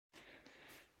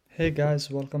Hey guys,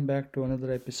 welcome back to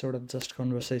another episode of Just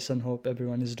Conversation. Hope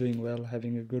everyone is doing well,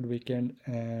 having a good weekend,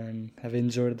 and have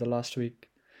enjoyed the last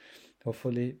week.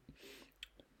 Hopefully,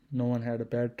 no one had a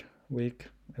bad week.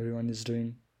 Everyone is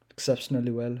doing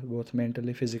exceptionally well, both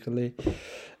mentally, physically.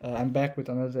 I'm back with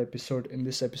another episode. In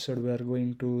this episode, we are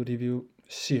going to review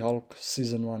She-Hulk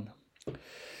season 1.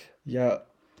 Yeah,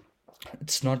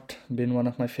 it's not been one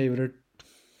of my favorite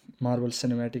Marvel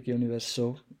Cinematic Universe,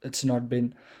 so it's not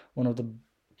been one of the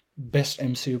best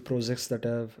MCU projects that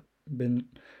have been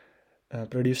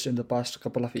produced in the past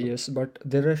couple of years, but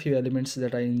there are a few elements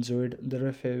that I enjoyed, there are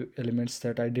a few elements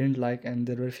that I didn't like, and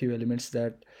there were a few elements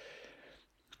that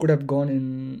could have gone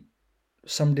in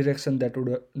some direction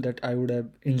that I would have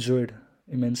enjoyed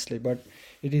immensely, but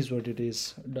it is what it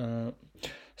is.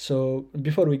 So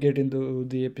before we get into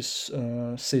the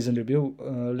season review,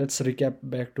 let's recap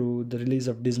back to the release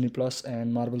of Disney Plus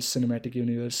and Marvel's Cinematic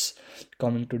Universe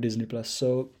coming to Disney Plus.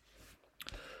 So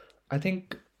I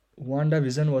think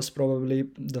WandaVision was probably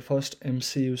the first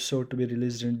MCU show to be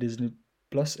released in Disney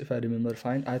Plus, if I remember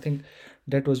fine. I think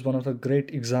that was one of a great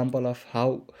example of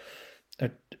how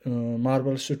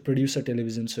Marvel should produce a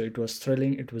television show. It was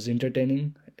thrilling, it was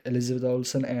entertaining. Elizabeth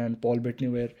Olsen and Paul Bettany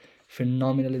were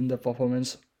phenomenal in the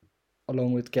performance,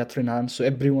 along with Catherine Hahn. So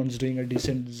everyone's doing a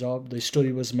decent job. The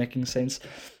story was making sense.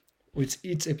 With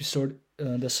each episode,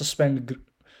 the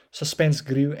suspense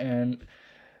grew and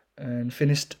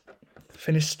finished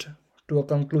to a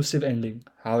conclusive ending.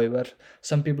 However,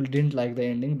 some people didn't like the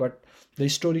ending, but the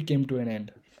story came to an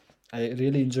end. I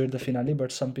really enjoyed the finale,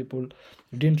 but some people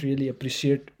didn't really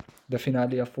appreciate the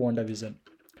finale of WandaVision,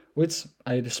 which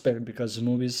I respect because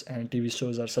movies and TV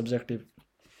shows are subjective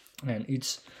and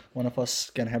each one of us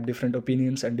can have different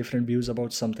opinions and different views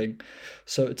about something.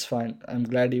 So it's fine. I'm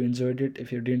glad you enjoyed it.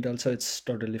 If you didn't also, it's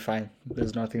totally fine.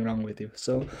 There's nothing wrong with you.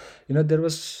 So, there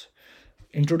was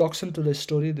introduction to the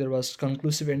story, there was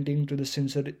conclusive ending to the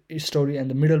story, and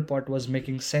the middle part was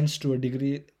making sense to a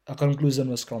degree. A conclusion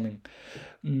was coming.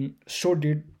 So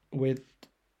did with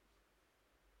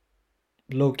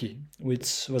Loki,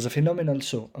 which was a phenomenal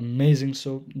show, amazing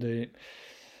show.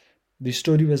 The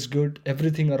story was good.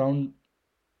 Everything around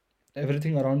the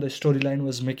storyline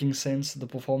was making sense. The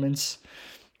performance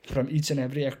from each and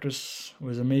every actress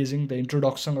was amazing. The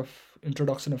introduction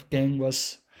of Kang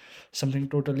was something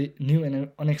totally new and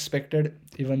unexpected,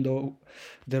 even though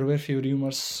there were few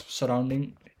rumors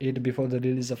surrounding it before the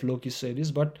release of Loki series.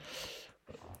 But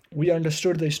we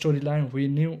understood the storyline, we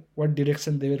knew what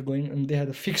direction they were going, and they had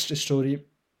a fixed story,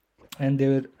 and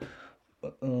they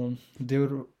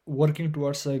were working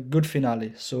towards a good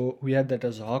finale. So we had that.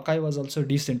 As Hawkeye was also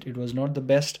decent. It was not the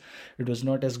best, it was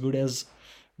not as good as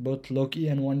both Loki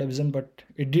and WandaVision, but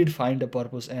it did find a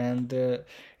purpose. And the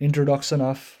introduction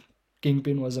of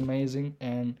Kingpin was amazing,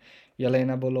 and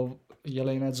Yelena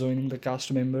joining the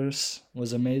cast members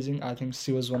was amazing. I think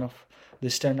she was one of the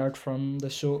standout from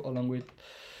the show, along with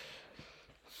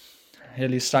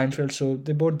Haley Steinfeld. So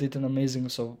they both did an amazing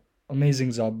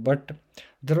job. But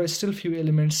there are still few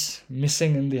elements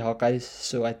missing in the Hawkeyes.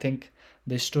 So I think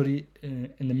the story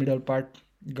in the middle part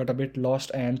got a bit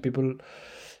lost, and people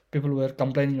were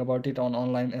complaining about it on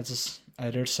online. As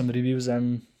I read some reviews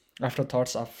and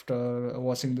afterthoughts after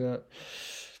watching the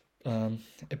um,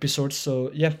 episodes. So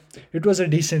yeah, it was a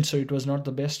decent show. It was not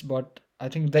the best, but I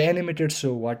think the animated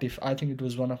show, What If, I think it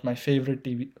was one of my favorite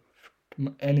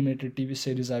animated TV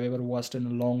series I've ever watched in a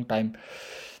long time.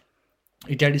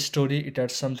 It had a story, it had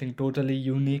something totally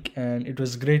unique, and it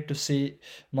was great to see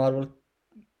Marvel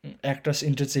actors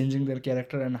interchanging their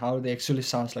character and how they actually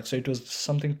sounds like. So it was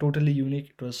something totally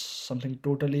unique, it was something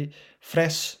totally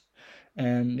fresh,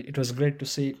 and it was great to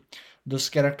see those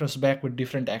characters back with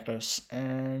different actors.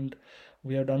 And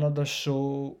we had another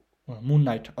show, Moon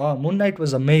Knight. Moon Knight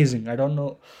was amazing. I don't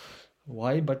know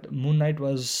why, but Moon Knight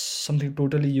was something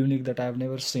totally unique that I've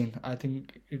never seen. I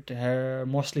think it had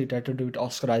mostly it had to do with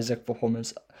Oscar Isaac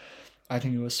performance. I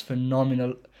think it was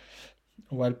phenomenal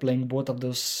while playing both of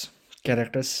those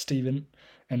characters, Steven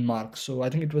and Mark. So I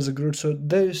think it was a good. So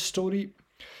the story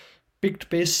picked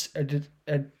pace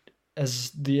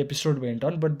as the episode went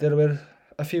on, but there were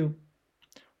a few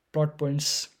plot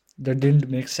points that didn't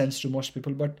make sense to most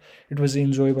people, but it was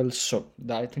enjoyable. So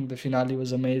I think the finale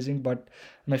was amazing. But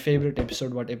my favorite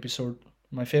episode,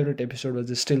 my favorite episode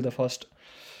was still the first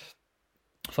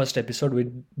episode.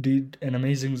 We did an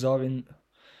amazing job in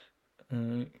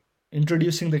uh,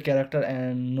 introducing the character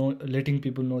and letting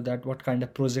people know that what kind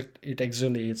of project it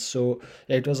actually is. So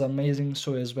yeah, it was amazing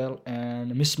show as well.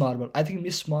 And Miss Marvel, I think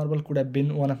Miss Marvel could have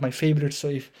been one of my favorites, so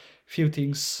if few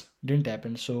things didn't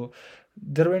happen. So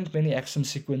there weren't many action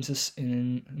sequences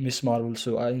in Miss Marvel,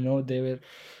 so I know they were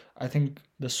I think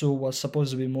the show was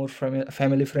supposed to be more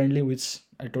family friendly, which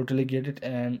I totally get it.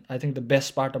 And I think the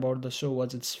best part about the show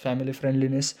was its family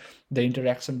friendliness, the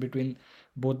interaction between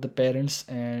both the parents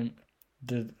and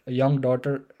the young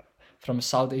daughter from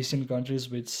South Asian countries,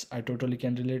 which I totally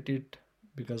can relate it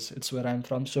because it's where I'm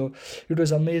from. So it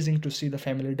was amazing to see the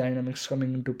family dynamics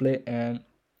coming into play, and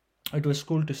it was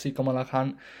cool to see Kamala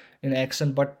Khan in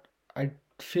action. But I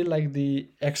feel like the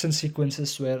action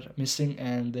sequences were missing,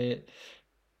 and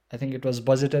I think it was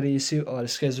budgetary issue or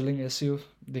scheduling issue.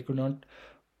 They could not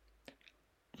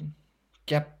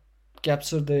cap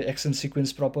capture the action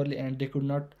sequence properly, and they could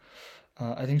not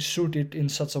I think shoot it in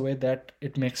such a way that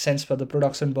it makes sense for the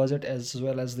production budget as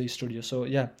well as the studio. So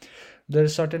yeah, there are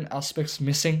certain aspects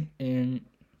missing in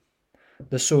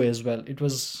the show as well. It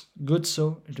was good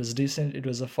show, it was decent, it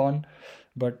was a fun,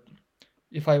 but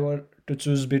if I were to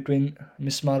choose between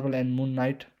Miss Marvel and Moon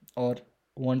Knight, or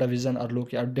WandaVision or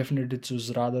Loki, I'd definitely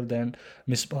choose rather than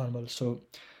Miss Marvel. So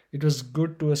it was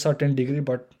good to a certain degree,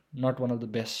 but not one of the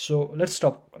best. So let's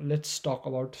talk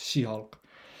about She-Hulk.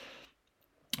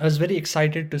 I was very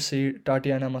excited to see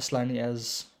Tatiana Maslany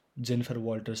as Jennifer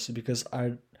Walters because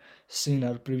I'd seen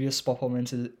her previous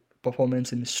performance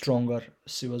in Stronger.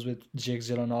 She was with Jake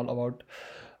Gyllenhaal about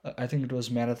I think it was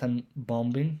marathon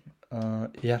bombing.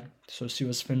 Yeah, so she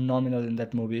was phenomenal in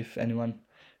that movie. If anyone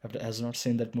has not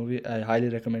seen that movie, I highly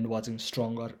recommend watching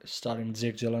Stronger, starring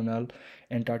Jake Gyllenhaal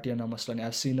and Tatiana Maslany.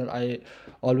 I've seen her. I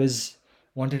always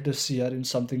wanted to see her in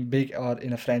something big or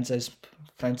in a franchise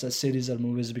series or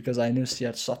movies because I knew she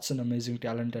had such an amazing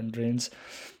talent and brains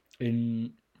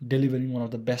in delivering one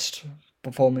of the best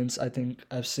performance I think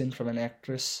I've seen from an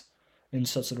actress in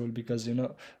such a role, because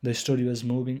the story was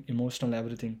moving, emotional,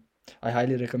 everything. I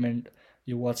highly recommend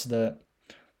you watch the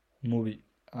movie.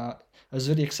 I was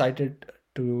very excited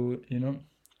to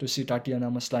to see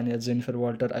Tatiana Maslany as Jennifer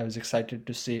Walter. I was excited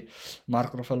to see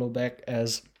Mark Ruffalo back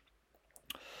as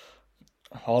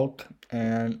Hulk,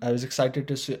 and I was excited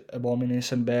to see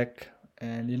Abomination back.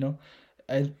 And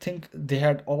I think they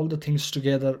had all the things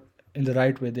together in the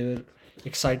right way. They were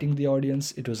exciting the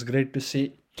audience. It was great to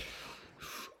see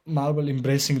Marvel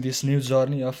embracing this new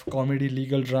journey of comedy,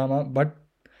 legal drama. But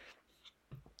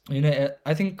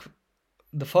I think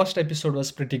the first episode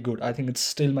was pretty good. I think it's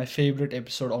still my favorite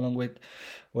episode, along with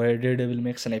where Daredevil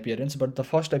makes an appearance. But the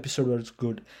first episode was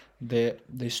good.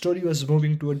 The story was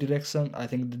moving to a direction. I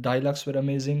think the dialogues were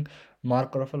amazing.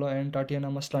 Mark Ruffalo and Tatiana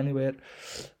Maslany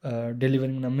were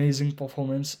delivering an amazing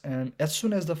performance. And as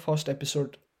soon as the first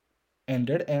episode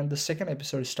ended and the second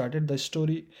episode started, the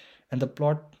story and the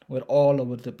plot were all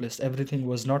over the place. Everything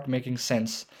was not making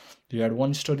sense. You had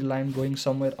one storyline going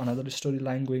somewhere, another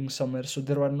storyline going somewhere. So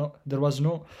there was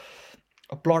no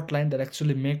a plot line that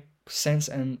actually make sense,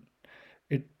 and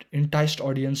it enticed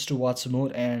audience to watch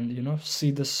more and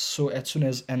see this show as soon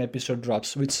as an episode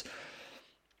drops, which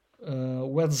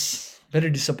was very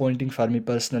disappointing for me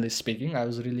personally speaking. I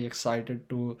was really excited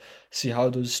to see how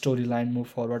those storyline move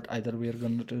forward. Either we are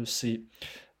going to see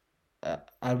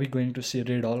are we going to see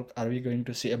Red Hulk? Are we going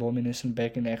to see Abomination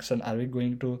back in action? Are we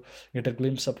going to get a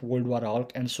glimpse of World War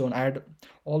Hulk and so on? I had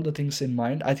all the things in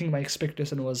mind. I think my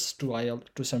expectation was too high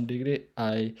to some degree.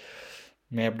 I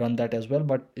may have done that as well,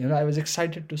 but I was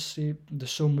excited to see the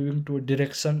show moving to a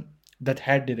direction that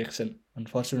had direction.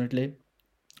 Unfortunately,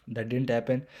 that didn't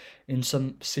happen. In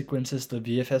some sequences, the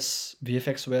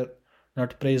VFX were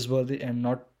not praiseworthy and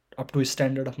not up to a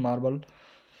standard of Marvel,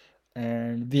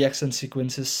 and the action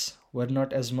sequences were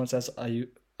not as much as I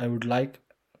would like.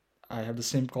 I have the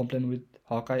same complaint with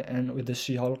Hawkeye and with the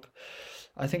She-Hulk.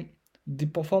 I think the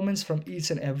performance from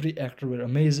each and every actor were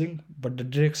amazing, but the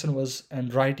direction was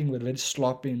and writing were very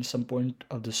sloppy in some point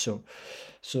of the show.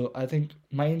 So I think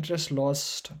my interest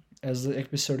lost as the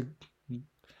episode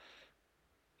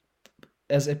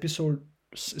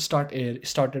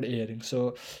started airing.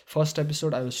 So first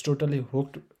episode I was totally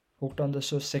hooked on the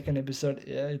show. Second episode,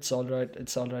 yeah, it's all right,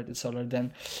 it's all right.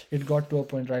 Then it got to a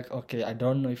point like, okay, I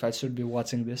don't know if I should be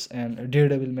watching this. And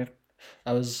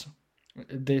I was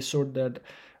they showed that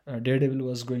Daredevil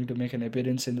was going to make an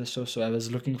appearance in the show, so I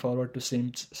was looking forward to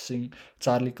seeing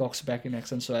Charlie Cox back in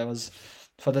action. So I was,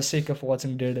 for the sake of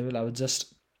watching Daredevil, I was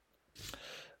just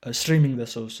streaming the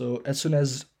show. So as soon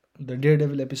as the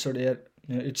Daredevil episode aired,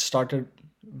 it started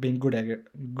being good again.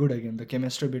 Good again. The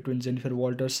chemistry between Jennifer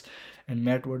Walters and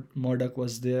Murdock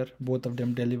was there. Both of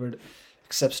them delivered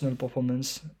exceptional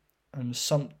performance, and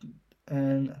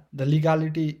the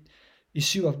legality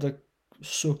issue of the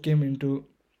show came into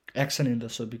action in the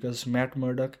show because Matt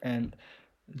Murdock and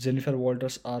Jennifer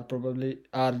Walters are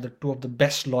the two of the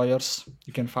best lawyers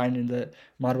you can find in the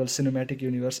Marvel Cinematic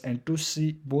Universe, and to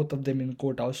see both of them in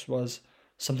courthouse was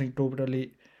something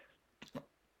totally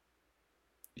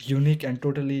unique and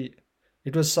totally,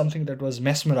 it was something that was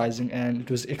mesmerizing and it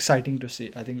was exciting to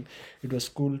see. I think it was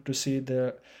cool to see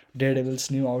the Daredevil's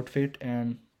new outfit.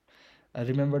 And I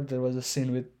remember there was a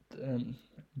scene with um,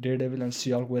 Daredevil and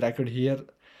She-Hulk where I could hear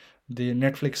the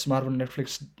Marvel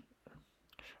Netflix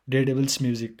Daredevil's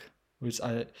music, which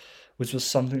I, which was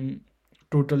something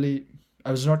totally.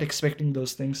 I was not expecting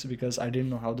those things because I didn't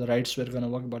know how the rights were gonna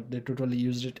work, but they totally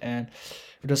used it, and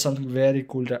it was something very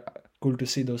cool to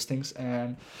see those things.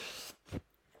 And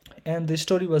the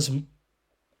story was,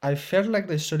 I felt like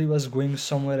the story was going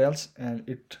somewhere else, and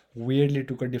it weirdly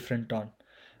took a different turn.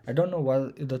 I don't know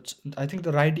why. I think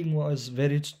the writing was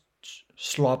very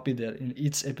sloppy there in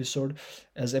each episode.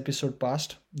 As episode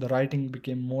passed, the writing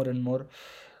became more and more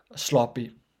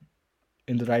sloppy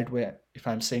in the right way, if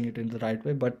I'm saying it in the right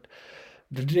way. But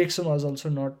the direction was also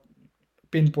not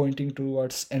pinpointing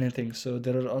towards anything. So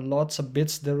there are lots of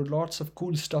bits, there were lots of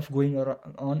cool stuff going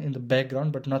on in the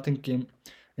background, but nothing came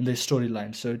in the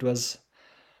storyline. So it was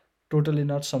totally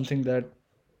not something that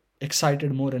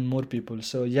excited more and more people.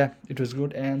 So yeah, it was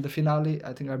good. And the finale,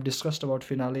 I think I've discussed about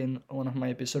finale in one of my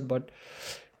episode, but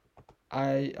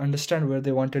I understand where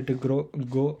they wanted to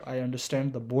go. I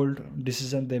understand the bold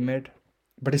decision they made,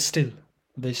 but still,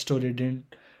 the story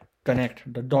didn't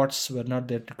connect. The dots were not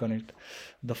there to connect.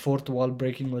 The fourth wall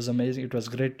breaking was amazing. It was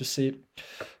great to see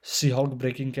She-Hulk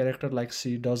breaking character like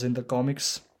she does in the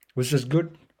comics, which was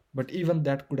good. But even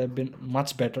that could have been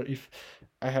much better if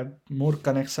I had more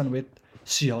connection with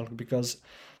She-Hulk, because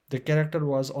the character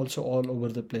was also all over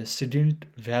the place. She didn't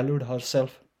valued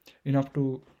herself enough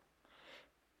to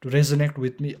resonate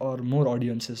with me or more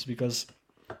audiences, because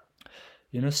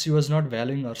she was not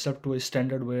valuing herself to a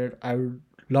standard where I would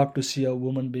love to see a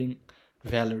woman being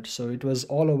valued. So it was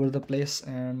all over the place,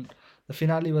 and the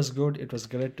finale was good. It was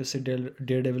great to see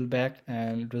Daredevil back,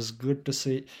 and it was good to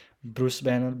see Bruce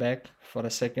Banner back for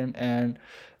a second. And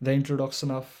the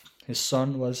introduction of his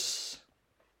son was,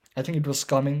 I think it was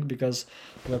coming, because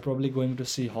we're probably going to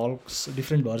see Hulk's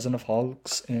different version of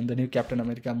Hulk's in the new Captain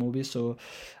America movie. So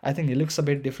I think he looks a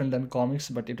bit different than comics,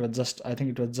 but it was just, I think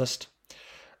it was just,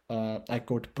 I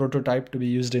quote, prototype to be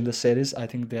used in the series. I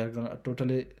think they are gonna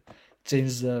totally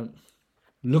change the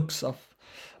looks of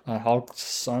Hulk's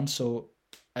son. So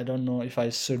I don't know if I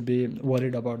should be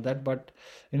worried about that, but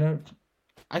you know,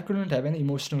 I couldn't have any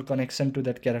emotional connection to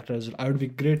that character as well. I would be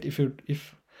great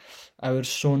if I were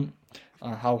shown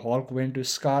how Hulk went to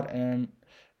Scar and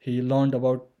he learned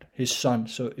about his son.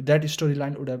 So that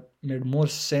storyline would have made more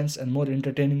sense and more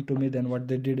entertaining to me than what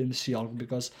they did in She-Hulk,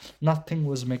 because nothing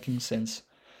was making sense.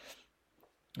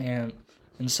 And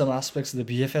in some aspects, the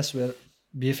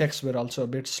BFX were also a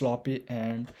bit sloppy,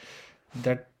 and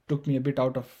that took me a bit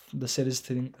out of the series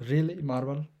thing. Really,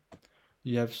 Marvel,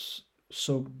 you have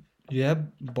so you have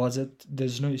budget.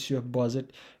 There's no issue of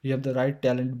budget. You have the right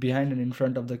talent behind and in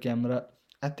front of the camera.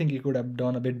 I think you could have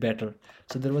done a bit better.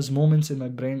 So there was moments in my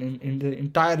brain in the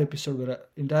entire episode where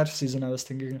entire season I was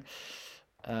thinking,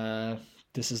 uh,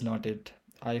 this is not it.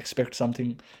 I expect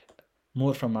something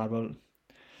more from Marvel.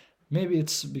 Maybe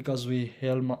it's because we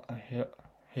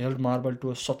held Marvel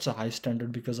to such a high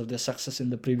standard because of their success in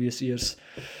the previous years.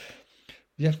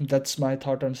 Yeah, that's my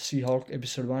thought on She-Hulk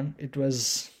episode 1. It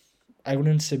was, I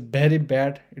wouldn't say very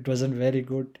bad. It wasn't very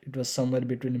good. It was somewhere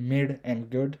between mid and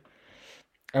good.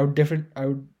 I would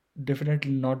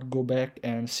definitely not go back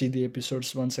and see the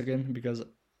episodes once again, because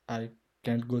I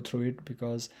can't go through it,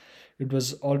 because it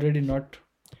was already not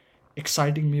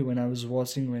exciting me when I was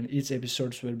watching, when each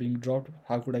episodes were being dropped.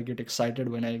 How could I get excited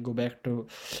when I go back to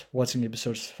watching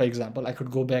episodes? For example, I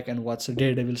could go back and watch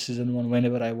Daredevil season 1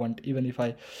 whenever I want, even if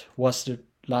I watched it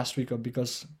last week, or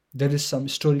because there is some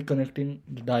story connecting.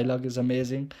 The dialogue is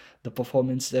amazing, the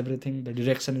performance, everything, the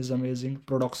direction is amazing,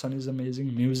 production is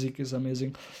amazing, music is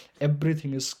amazing,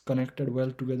 everything is connected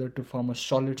well together to form a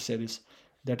solid series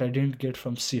that I didn't get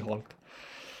from She-Hulk.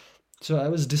 So I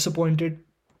was disappointed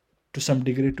to some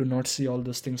degree to not see all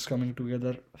those things coming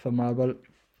together for Marvel.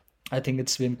 I think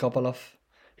it's been couple of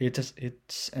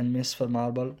hits and miss for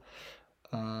Marvel.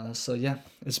 So yeah,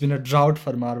 it's been a drought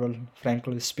for Marvel,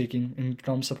 frankly speaking, in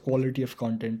terms of quality of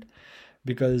content,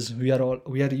 because we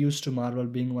are used to Marvel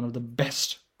being one of the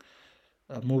best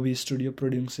movie studio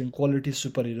producing quality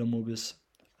superhero movies.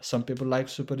 Some people like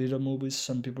superhero movies,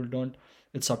 some people don't.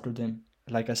 It's up to them.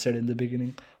 Like I said in the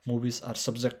beginning, movies are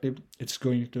subjective. It's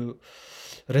going to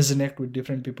resonate with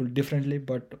different people differently,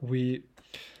 but we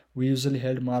usually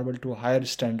held Marvel to a higher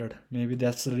standard. Maybe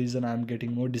that's the reason I'm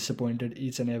getting more disappointed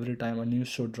each and every time a new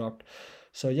show dropped.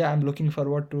 So yeah, I'm looking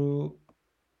forward to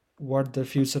what the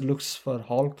future looks for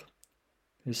Hulk,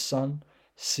 his son,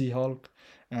 She-Hulk,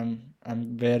 and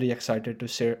I'm very excited to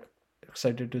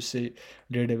see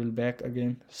Daredevil back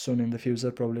again soon in the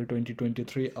future, probably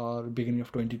 2023 or beginning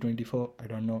of 2024. I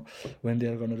don't know when they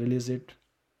are gonna release it.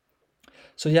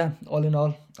 So yeah, all in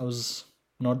all, I was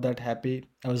not that happy.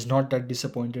 I was not that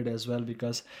disappointed as well,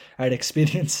 because I had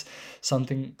experienced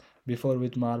something before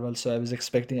with Marvel. So I was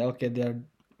expecting, okay,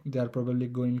 they are probably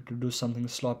going to do something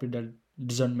sloppy that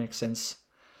doesn't make sense.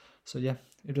 So yeah,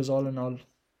 it was all in all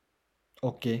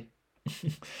okay.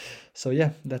 So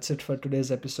yeah, that's it for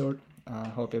today's episode.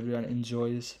 Hope everyone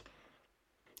enjoys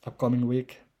upcoming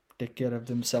week. Take care of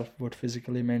themselves, both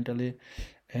physically, mentally,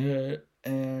 and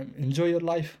enjoy your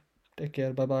life. Take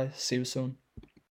care. Bye bye. See you soon.